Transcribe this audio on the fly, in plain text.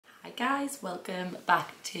guys, welcome back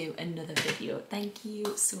to another video. Thank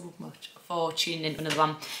you so much for tuning in to another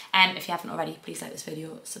one. If you haven't already, please like this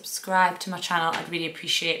video, subscribe to my channel. I'd really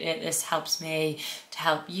appreciate it. This helps me to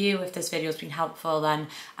help you. If this video has been helpful, then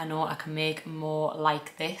I know I can make more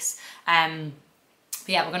like this. But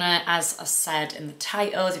yeah, we're gonna, as I said in the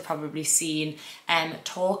titles, you've probably seen,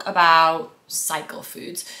 talk about cycle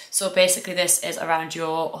foods. So basically this is around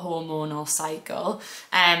your hormonal cycle.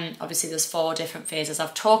 Obviously there's 4 different phases.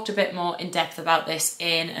 I've talked a bit more in depth about this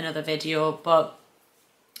in another video, but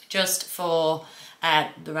just for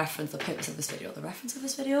the purpose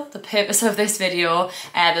of this video,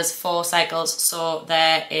 there's 4 cycles. So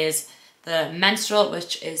there is the menstrual,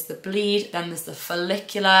 which is the bleed, then there's the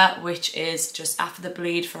follicular, which is just after the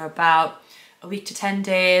bleed for about a week to 10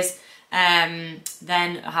 days. Then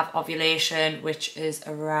I have ovulation, which is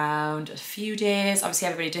around a few days. Obviously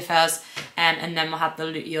everybody differs. And then we'll have the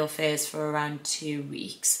luteal phase for around 2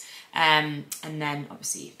 weeks. And then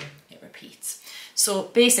obviously it repeats. So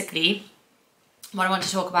basically, what I want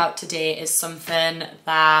to talk about today is something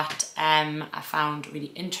that I found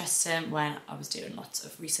really interesting when I was doing lots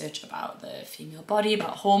of research about the female body,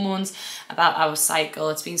 about hormones, about our cycle.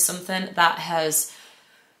 It's been something that has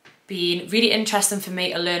been really interesting for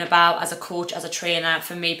me to learn about as a coach, as a trainer,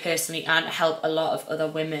 for me personally, and help a lot of other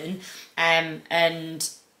women. And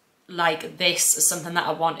like, this is something that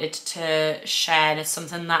I wanted to share, and it's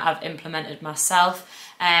something that I've implemented myself.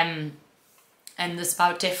 And there's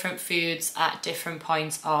about different foods at different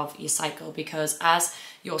points of your cycle, because as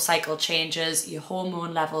your cycle changes, your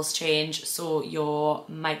hormone levels change, so your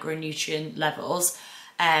micronutrient levels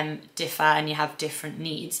differ and you have different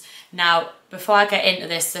needs. Now, before I get into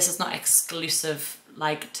this is not exclusive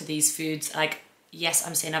like to these foods. Like, yes,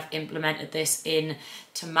 I'm saying I've implemented this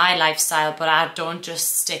into my lifestyle, but I don't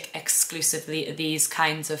just stick exclusively to these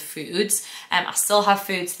kinds of foods. I still have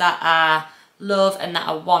foods that I love and that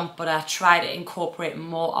I want, but I try to incorporate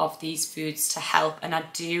more of these foods to help, and I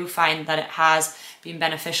do find that it has been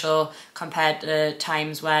beneficial compared to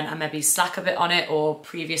times when I maybe slack a bit on it, or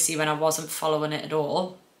previously when I wasn't following it at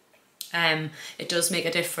all. It does make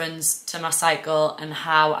a difference to my cycle and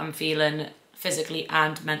how I'm feeling physically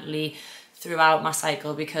and mentally throughout my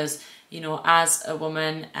cycle, because, you know, as a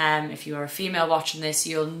woman, if you are a female watching this,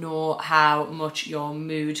 you'll know how much your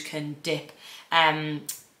mood can dip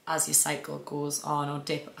as your cycle goes on, or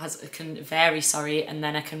dip, as it can vary, sorry, and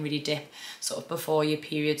then it can really dip sort of before your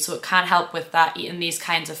period. So it can help with that. Eating these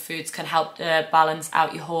kinds of foods can help to balance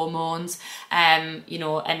out your hormones, you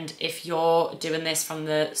know, and if you're doing this from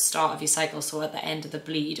the start of your cycle, so at the end of the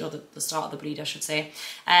bleed, or the start of the bleed I should say,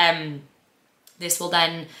 this will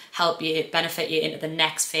then help you, benefit you into the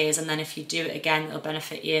next phase, and then if you do it again, it'll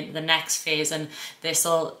benefit you into the next phase, and this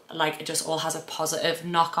will, like, it just all has a positive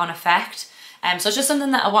knock-on effect. So it's just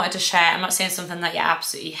something that I wanted to share. I'm not saying something that you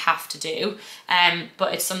absolutely have to do,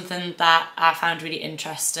 but it's something that I found really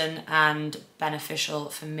interesting and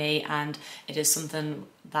beneficial for me, and it is something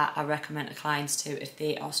that I recommend to clients too if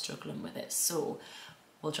they are struggling with it. So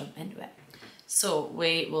we'll jump into it. So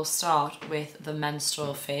we will start with the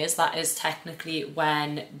menstrual phase. That is technically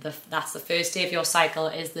when that's the first day of your cycle,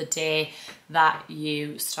 is the day that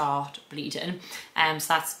you start bleeding. So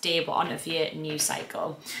that's day 1 of your new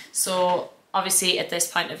cycle. So obviously at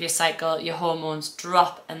this point of your cycle, your hormones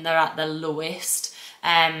drop and they're at the lowest.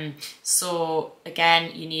 So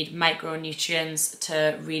again, you need micronutrients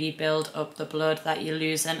to really build up the blood that you're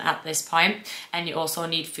losing at this point. And you also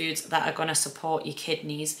need foods that are going to support your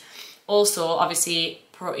kidneys. Also, obviously,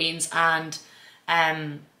 proteins and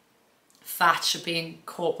fat should be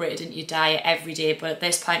incorporated into your diet every day, but at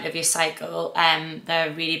this point of your cycle,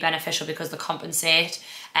 they're really beneficial because they compensate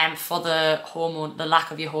for the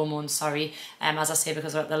lack of your hormones, sorry, as I say,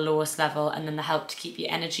 because they're at the lowest level, and then they help to keep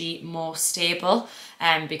your energy more stable,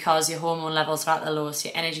 because your hormone levels are at the lowest,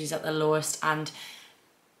 your energy is at the lowest, and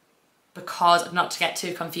because, not to get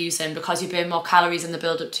too confusing, because you burn more calories in the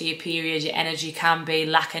build up to your period, your energy can be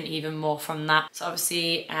lacking even more from that. So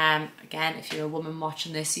obviously, again, if you're a woman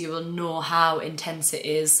watching this, you will know how intense it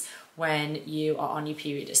is when you are on your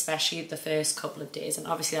period, especially the first couple of days. And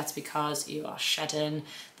obviously that's because you are shedding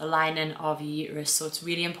the lining of your uterus. So it's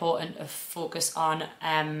really important to focus on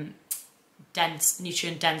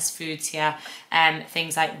nutrient dense foods here.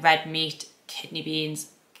 Things like red meat, kidney beans,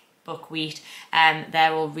 buckwheat,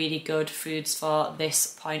 they're all really good foods for this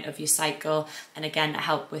point of your cycle, and again, to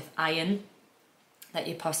help with iron that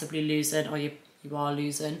you're possibly losing, or you are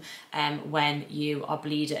losing when you are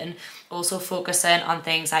bleeding. Also focusing on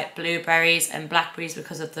things like blueberries and blackberries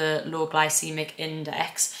because of the low glycemic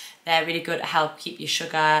index. they're really good to help keep your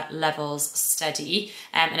sugar levels steady.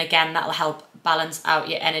 And again, that'll help balance out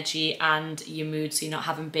your energy and your mood, so you're not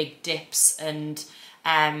having big dips and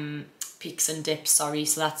peaks and dips, sorry.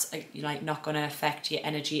 So that's like not going to affect your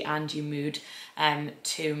energy and your mood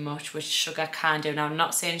too much, which sugar can do. Now, I'm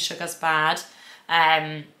not saying sugar's bad,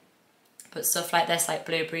 but stuff like this, like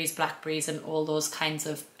blueberries, blackberries, and all those kinds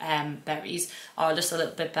of berries are just a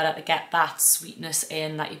little bit better to get that sweetness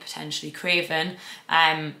in that you're potentially craving,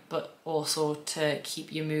 but also to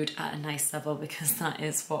keep your mood at a nice level, because that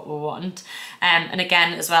is what we want. And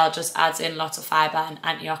again, as well, just adds in lots of fibre and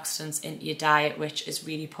antioxidants into your diet, which is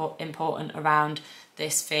really important around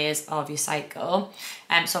this phase of your cycle.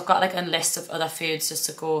 So I've got like a list of other foods just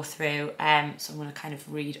to go through, so I'm going to kind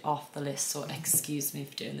of read off the list, so excuse me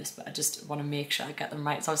for doing this, but I just want to make sure I get them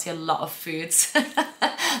right. It's obviously a lot of foods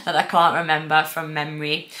that I can't remember from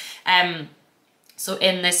memory. So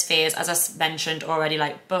in this phase, as I mentioned already,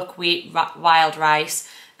 like buckwheat, wild rice,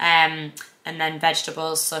 and then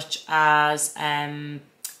vegetables such as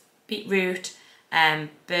beetroot,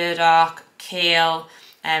 burdock, kale,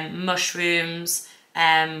 mushrooms,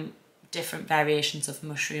 different variations of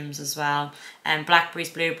mushrooms as well, blackberries,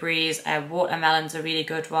 blueberries, watermelon's a really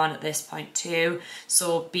good one at this point too.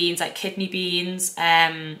 So beans like kidney beans,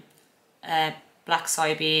 black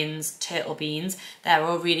soybeans, turtle beans, they're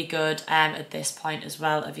all really good at this point as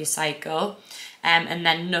well of your cycle. And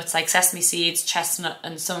then nuts like sesame seeds, chestnut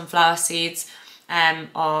and sunflower seeds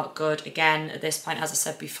are good again at this point. As I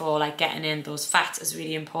said before, like getting in those fats is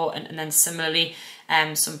really important. And then similarly,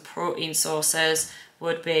 some protein sources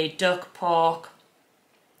would be duck, pork,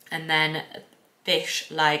 and then fish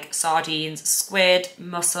like sardines, squid,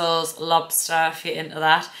 mussels, lobster if you're into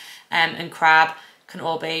that, and crab can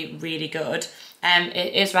all be really good.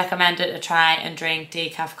 It is recommended to try and drink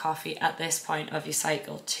decaf coffee at this point of your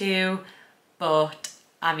cycle too, but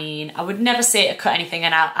I mean, I would never say to cut anything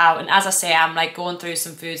out. And as I say, I'm like going through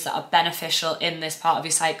some foods that are beneficial in this part of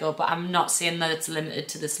your cycle, but I'm not saying that it's limited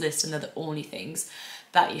to this list and they're the only things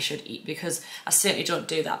that you should eat, because I certainly don't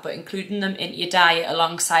do that. But including them in your diet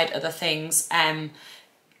alongside other things,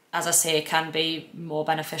 as I say, can be more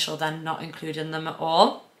beneficial than not including them at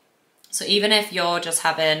all. So even if you're just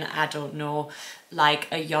having, I don't know, like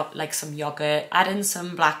some yogurt, add in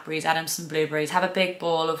some blackberries, add in some blueberries, have a big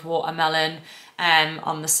bowl of watermelon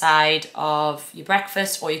on the side of your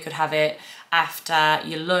breakfast, or you could have it after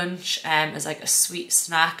your lunch as like a sweet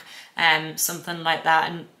snack, something like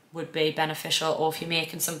that, and would be beneficial. Or if you're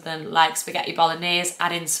making something like spaghetti bolognese,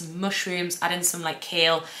 add in some mushrooms, add in some like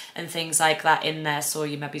kale and things like that in there, so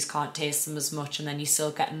you maybe can't taste them as much, and then you're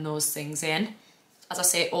still getting those things in. As I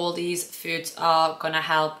say, all these foods are going to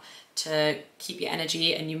help to keep your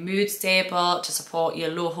energy and your mood stable, to support your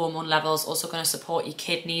low hormone levels, also going to support your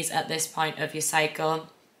kidneys at this point of your cycle,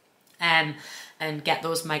 and get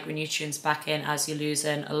those micronutrients back in as you're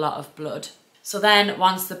losing a lot of blood. So then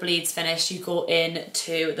once the bleed's finished, you go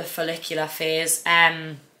into the follicular phase.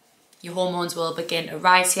 Your hormones will begin to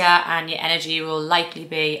rise here, and your energy will likely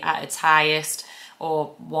be at its highest,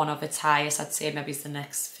 or one of its highest, I'd say maybe the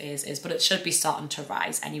next phase is, but it should be starting to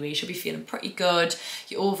rise anyway. You should be feeling pretty good.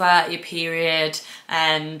 You're over your period,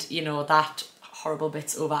 and you know, that horrible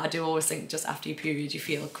bit's over. I do always think just after your period you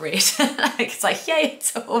feel great. Like, it's like, yay,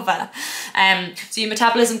 it's over. So your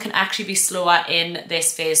metabolism can actually be slower in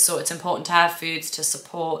this phase, so it's important to have foods to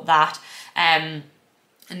support that.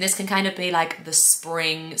 And this can kind of be like the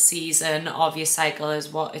spring season of your cycle is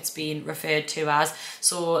what it's been referred to as.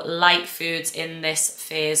 So light foods in this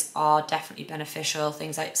phase are definitely beneficial.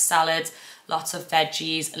 Things like salads, lots of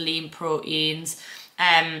veggies, lean proteins,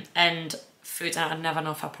 and foods, and I never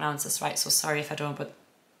know if I pronounce this right, so sorry if I don't, but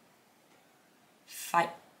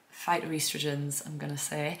phytoestrogens, I'm gonna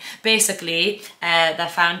say. Basically, they're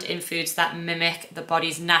found in foods that mimic the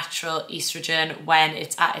body's natural estrogen when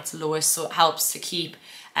it's at its lowest, so it helps to keep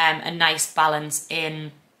a nice balance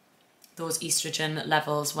in those estrogen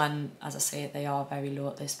levels when, as I say, they are very low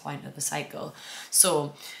at this point of the cycle.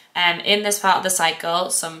 So in this part of the cycle,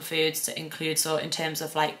 some foods to include, so in terms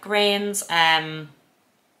of like grains,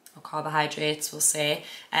 or carbohydrates, we'll say,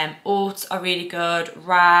 oats are really good,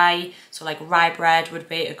 rye, so like rye bread would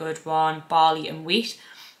be a good one, barley and wheat,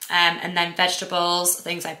 and then vegetables,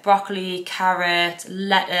 things like broccoli, carrot,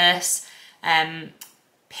 lettuce,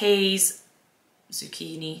 peas,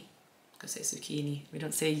 zucchini, I was gonna say zucchini, we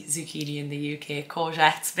don't say zucchini in the UK,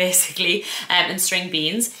 courgettes basically, and string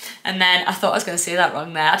beans. And then I thought I was gonna say that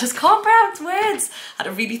wrong there, I just can't pronounce words. I had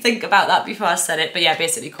to really think about that before I said it, but yeah,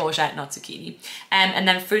 basically courgette, not zucchini. And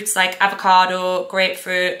then fruits like avocado,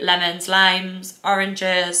 grapefruit, lemons, limes,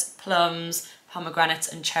 oranges, plums, pomegranates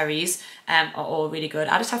and cherries are all really good.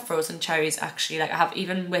 I just have frozen cherries actually, like I have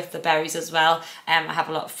even with the berries as well. I have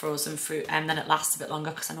a lot of frozen fruit and then it lasts a bit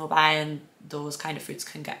longer because I know buying those kind of fruits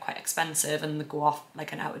can get quite expensive and they go off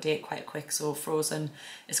like an out of date quite quick, so frozen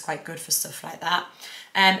is quite good for stuff like that.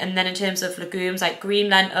 And then in terms of legumes, like green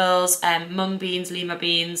lentils, mung beans, lima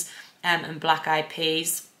beans, and black eyed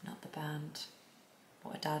peas, not the band.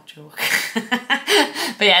 What a dad joke.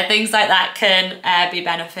 But yeah, things like that can be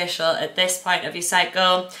beneficial at this point of your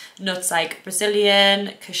cycle. Nuts like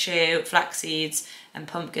Brazilian, cashew, flax seeds and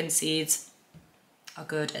pumpkin seeds are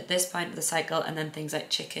good at this point of the cycle. And then things like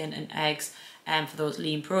chicken and eggs for those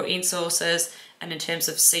lean protein sources. And in terms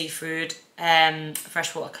of seafood,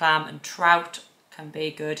 freshwater clam and trout can be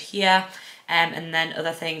good here. And then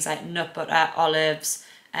other things like nut butter, olives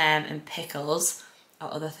and pickles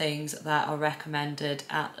are other things that are recommended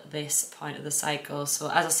at this point of the cycle. So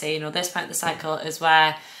as I say, you know, this point of the cycle is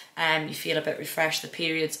where you feel a bit refreshed, the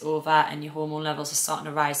period's over and your hormone levels are starting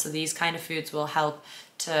to rise. So these kind of foods will help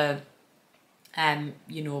to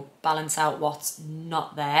you know, balance out what's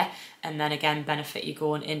not there, and then again benefit you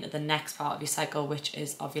going into the next part of your cycle, which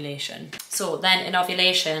is ovulation. So then in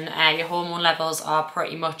ovulation, your hormone levels are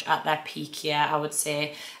pretty much at their peak here, I would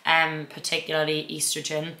say, particularly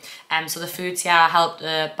estrogen. So the foods here help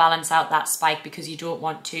to balance out that spike because you don't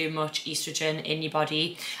want too much estrogen in your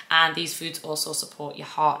body, and these foods also support your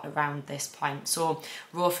heart around this point. So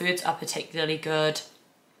raw foods are particularly good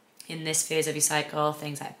in this phase of your cycle,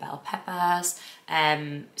 things like bell peppers,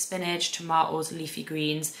 spinach, tomatoes, leafy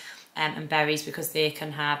greens, and berries, because they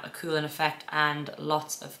can have a cooling effect and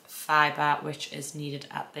lots of fibre, which is needed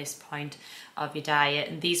at this point of your diet.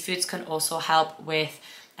 And these foods can also help with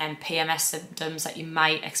PMS symptoms that you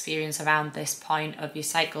might experience around this point of your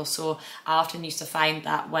cycle. So I often used to find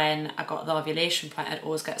that when I got the ovulation point, I'd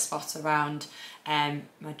always get spots around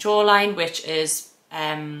my jawline, which is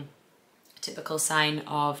typical sign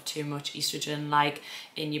of too much estrogen like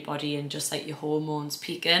in your body and just like your hormones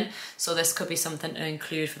peaking. So this could be something to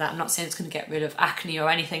include for that. I'm not saying it's going to get rid of acne or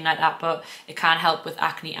anything like that, but it can help with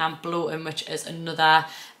acne and bloating, which is another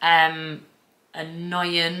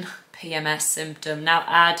annoying PMS symptom. Now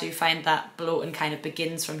I do find that bloating kind of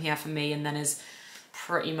begins from here for me and then is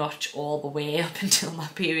pretty much all the way up until my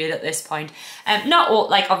period at this point. Not all,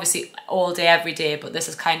 like obviously all day every day, but this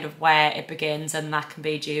is kind of where it begins, and that can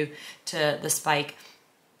be due to the spike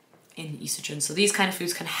in estrogen. So these kind of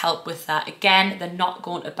foods can help with that. Again, they're not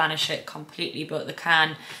going to banish it completely, but they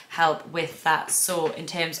can help with that. So in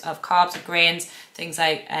terms of carbs or grains, things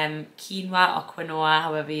like quinoa or quinoa,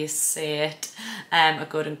 however you say it, are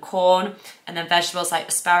good, and corn. And then vegetables like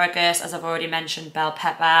asparagus, as I've already mentioned, bell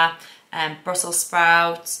pepper, Brussels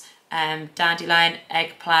sprouts, dandelion,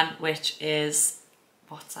 eggplant, which is,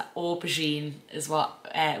 what's that, aubergine is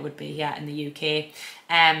what it would be here in the UK.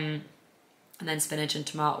 And then spinach and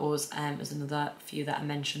tomatoes is another few that I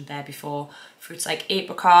mentioned there before. Fruits like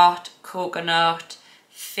apricot, coconut,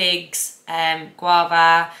 figs,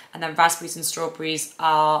 guava, and then raspberries and strawberries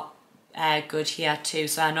are good here too.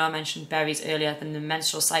 So I know I mentioned berries earlier. In the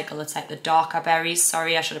menstrual cycle, it's like the darker berries,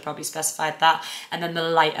 sorry, I should have probably specified that, and then the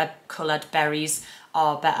lighter coloured berries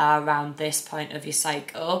are better around this point of your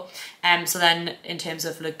cycle. So then in terms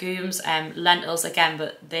of legumes, lentils again,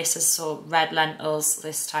 but this is so red lentils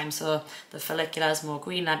this time, so the follicular is more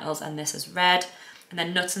green lentils and this is red. And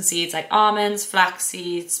then nuts and seeds like almonds, flax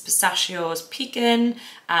seeds, pistachios, pecan,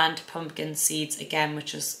 and pumpkin seeds again,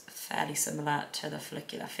 which is fairly similar to the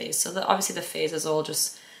follicular phase. So obviously the phases all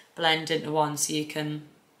just blend into one, so you can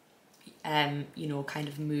you know, kind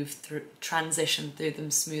of move through, transition through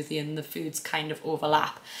them smoothly, and the foods kind of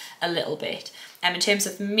overlap a little bit. In terms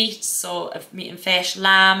of meat, so of meat and fish,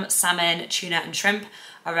 lamb, salmon, tuna and shrimp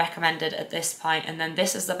are recommended at this point. And then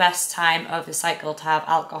this is the best time of the cycle to have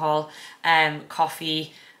alcohol,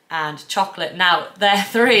 coffee and chocolate. Now, they're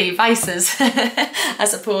three vices, I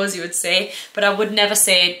suppose you would say, but I would never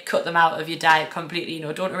say cut them out of your diet completely. You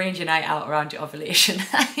know, don't arrange your night out around your ovulation.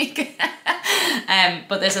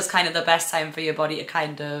 But this is kind of the best time for your body to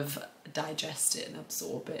kind of digest it and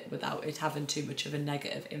absorb it without it having too much of a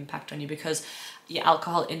negative impact on you, because your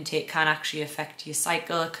alcohol intake can actually affect your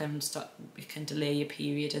cycle, it can delay your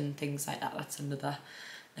period and things like that. That's another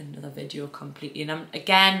video completely. And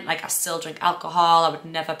again, like, I still drink alcohol. I would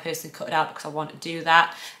never personally cut it out because I want to do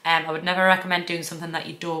that. I would never recommend doing something that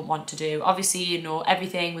you don't want to do. Obviously, you know,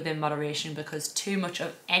 everything within moderation, because too much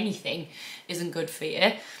of anything isn't good for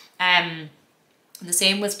you. And the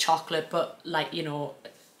same with chocolate, but like, you know,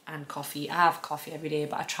 and coffee. I have coffee every day,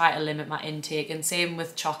 but I try to limit my intake, and same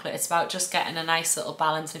with chocolate. It's about just getting a nice little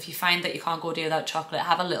balance, and if you find that you can't go a day without chocolate,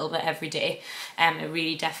 have a little bit every day. It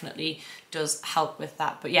really definitely does help with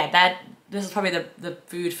that. But yeah, this is probably the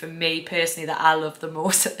food for me personally that I love the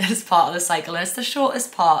most as part of the cycle, and it's the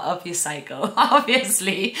shortest part of your cycle,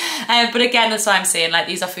 obviously. But again, that's why I'm saying, like,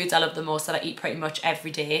 these are foods I love the most, that I eat pretty much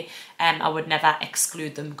every day. I would never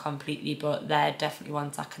exclude them completely, but they're definitely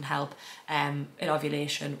ones that can help in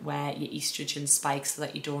ovulation, where your estrogen spikes, so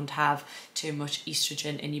that you don't have too much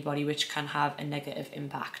estrogen in your body, which can have a negative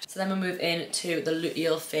impact. So then we move into the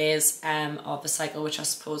luteal phase of the cycle, which I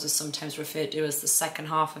suppose is sometimes referred to as the second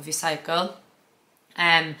half of your cycle.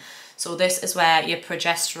 So this is where your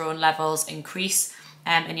progesterone levels increase,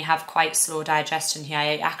 and you have quite slow digestion here.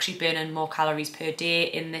 You're actually burning more calories per day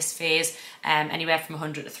in this phase, anywhere from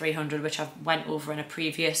 100 to 300, which I've went over in a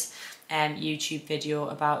previous YouTube video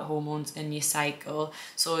about hormones in your cycle.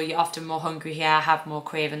 So you're often more hungry here, have more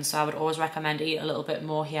cravings, so I would always recommend eat a little bit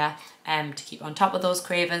more here to keep on top of those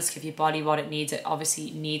cravings, give your body what it needs. It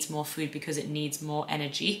obviously needs more food because it needs more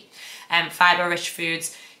energy. Fibre rich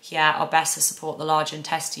foods here are best to support the large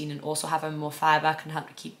intestine, and also having more fibre can help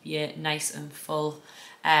to keep you nice and full,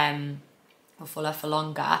 or fuller for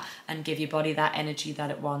longer, and give your body that energy that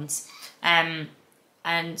it wants.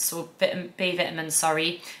 And so B vitamins,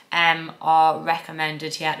 are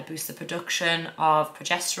recommended here to boost the production of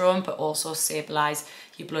progesterone, but also stabilise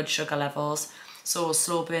your blood sugar levels. So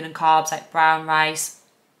slow burning carbs like brown rice,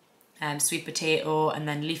 sweet potato, and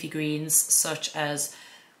then leafy greens such as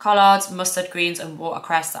collards, mustard greens, and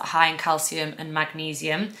watercress that are high in calcium and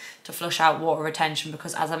magnesium to flush out water retention,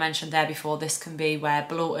 because as I mentioned there before, this can be where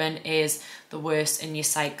bloating is the worst in your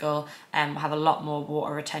cycle. Have a lot more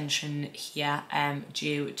water retention here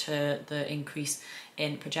due to the increase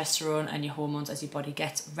in progesterone and your hormones as your body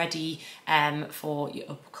gets ready for your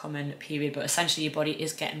upcoming period. But essentially your body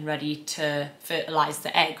is getting ready to fertilise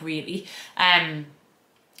the egg, really.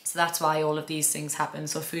 So that's why all of these things happen.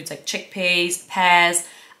 So foods like chickpeas, pears,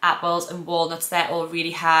 apples and walnuts, they're all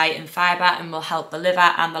really high in fibre and will help the liver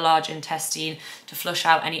and the large intestine to flush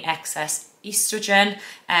out any excess estrogen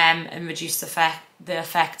and reduce the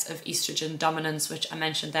effect of estrogen dominance, which I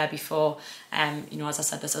mentioned there before. You know, as I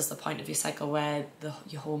said, this is the point of your cycle where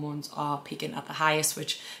your hormones are peaking at the highest,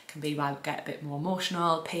 which can be why we get a bit more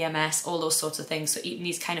emotional, PMS, all those sorts of things. So eating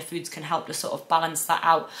these kind of foods can help to sort of balance that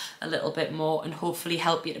out a little bit more, and hopefully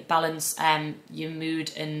help you to balance your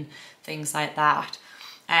mood and things like that.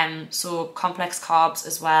 So complex carbs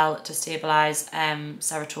as well to stabilise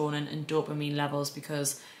serotonin and dopamine levels,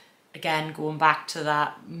 because again, going back to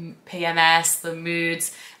that PMS, the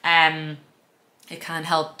moods, it can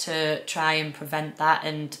help to try and prevent that,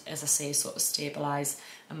 and as I say, sort of stabilise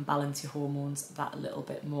and balance your hormones that a little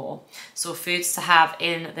bit more. So foods to have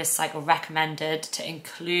in this cycle, recommended to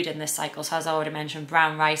include in this cycle, so as I already mentioned,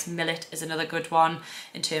 brown rice, millet is another good one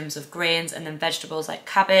in terms of grains, and then vegetables like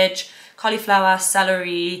cabbage, cauliflower,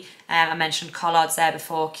 celery, I mentioned collards there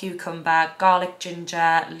before, cucumber, garlic,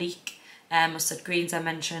 ginger, leek, mustard greens I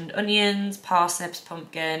mentioned, onions, parsnips,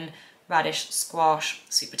 pumpkin, radish, squash,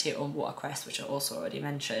 sweet potato and watercress, which I also already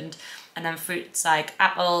mentioned. And then fruits like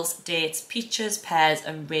apples, dates, peaches, pears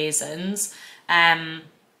and raisins.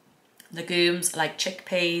 Legumes like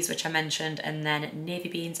chickpeas, which I mentioned, and then navy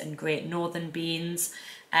beans and great northern beans.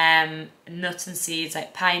 Nuts and seeds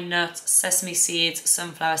like pine nuts, sesame seeds,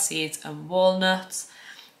 sunflower seeds and walnuts.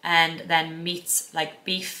 And then meats like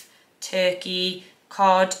beef, turkey,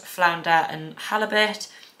 cod, flounder and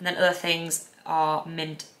halibut. And then other things are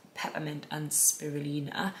mint, peppermint and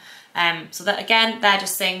spirulina. So that again, they're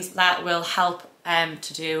just things that will help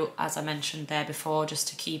to do, as I mentioned there before, just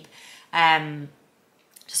to keep to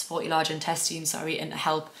support your large intestine, and to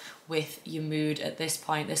help with your mood at this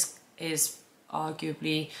point. This is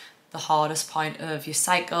arguably the hardest point of your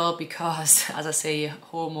cycle, because as I say, your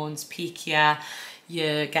hormones peak here,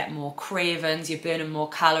 you get more cravings, you're burning more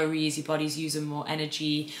calories, your body's using more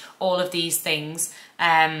energy, all of these things.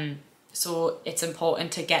 So it's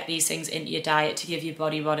important to get these things into your diet to give your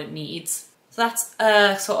body what it needs. So that's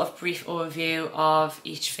a sort of brief overview of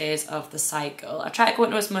each phase of the cycle. I try to go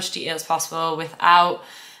into as much detail as possible without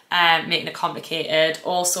making it complicated.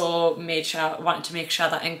 Also wanted to make sure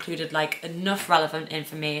that I included like enough relevant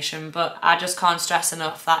information, but I just can't stress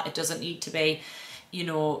enough that it doesn't need to be, you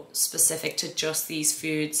know, specific to just these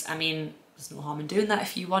foods. I mean, there's no harm in doing that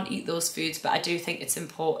if you want to eat those foods, but I do think it's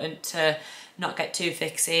important to not get too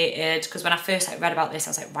fixated, because when I first like read about this,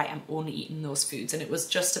 I was like, right, I'm only eating those foods, and it was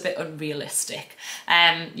just a bit unrealistic.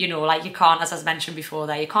 You know, like you can't, as I mentioned before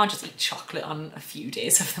there, you can't just eat chocolate on a few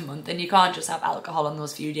days of the month, and you can't just have alcohol on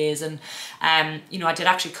those few days. And you know, I did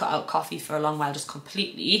actually cut out coffee for a long while, just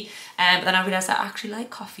completely, but then I realised I actually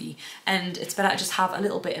like coffee, and it's better to just have a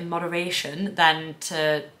little bit in moderation than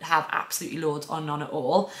to have absolutely loads or none at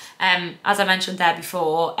all. As I mentioned there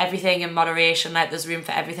before, everything in moderation, like there's room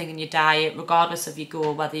for everything in your diet, regardless of your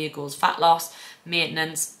goal, whether your goal is fat loss,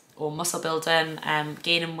 maintenance, or muscle building,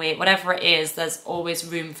 gaining weight, whatever it is, there's always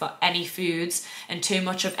room for any foods, and too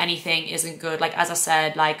much of anything isn't good. Like, as I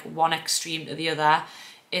said, like one extreme to the other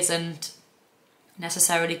isn't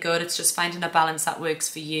necessarily good. It's just finding a balance that works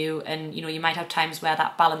for you. And you know, you might have times where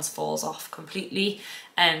that balance falls off completely,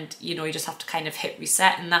 and you know, you just have to kind of hit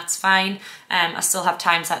reset, and that's fine. I still have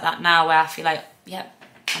times like that now where I feel like, yeah,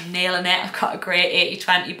 I'm nailing it, I've got a great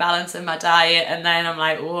 80-20 balance in my diet, and then I'm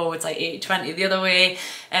like, whoa, it's like 80-20 the other way,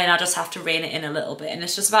 and I just have to rein it in a little bit. And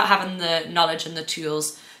it's just about having the knowledge and the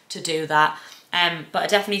tools to do that. But I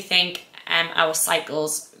definitely think our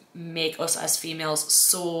cycles make us as females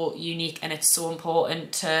so unique, and it's so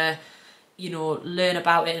important to, you know, learn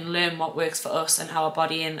about it and learn what works for us and our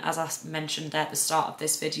body. And as I mentioned at the start of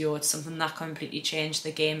this video, it's something that completely changed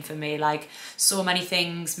the game for me. Like, so many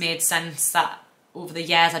things made sense that over the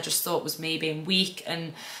years I just thought was me being weak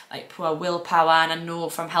and like poor willpower. And I know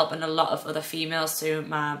from helping a lot of other females through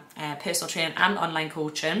my personal training and online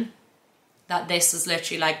coaching, that this is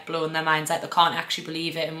literally like blowing their minds, like they can't actually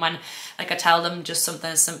believe it. And when like I tell them just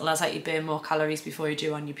something as simple as like you burn more calories before you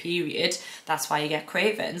do on your period, that's why you get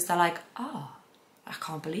cravings, they're like, oh, I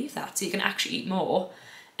can't believe that. So you can actually eat more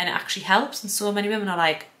and it actually helps. And so many women are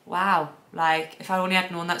like, wow, like if I only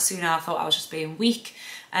had known that sooner, I thought I was just being weak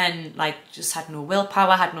and like just had no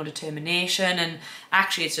willpower, had no determination. And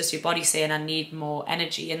actually it's just your body saying I need more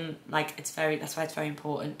energy. And like that's why it's very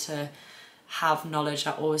important to have knowledge.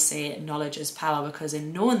 I always say knowledge is power, because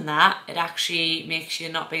in knowing that, it actually makes you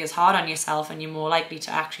not be as hard on yourself, and you're more likely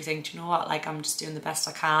to actually think, do you know what, like I'm just doing the best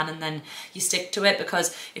I can, and then you stick to it.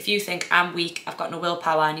 Because if you think I'm weak, I've got no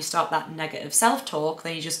willpower, and you start that negative self-talk,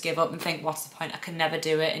 then you just give up and think, what's the point, I can never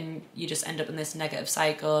do it, and you just end up in this negative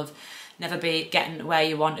cycle of never be getting where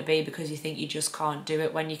you want to be because you think you just can't do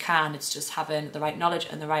it when you can. It's just having the right knowledge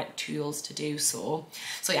and the right tools to do so.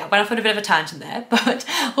 So yeah, went off on a bit of a tangent there, but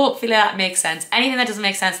hopefully that makes sense. Anything that doesn't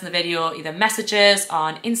make sense in the video, either messages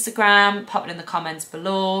on Instagram, pop it in the comments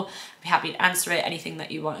below. I'd be happy to answer it. Anything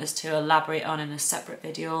that you want us to elaborate on in a separate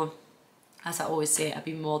video, as I always say, I'd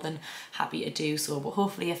be more than happy to do so. But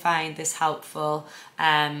hopefully you find this helpful.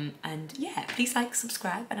 And yeah, please like,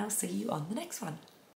 subscribe, and I'll see you on the next one.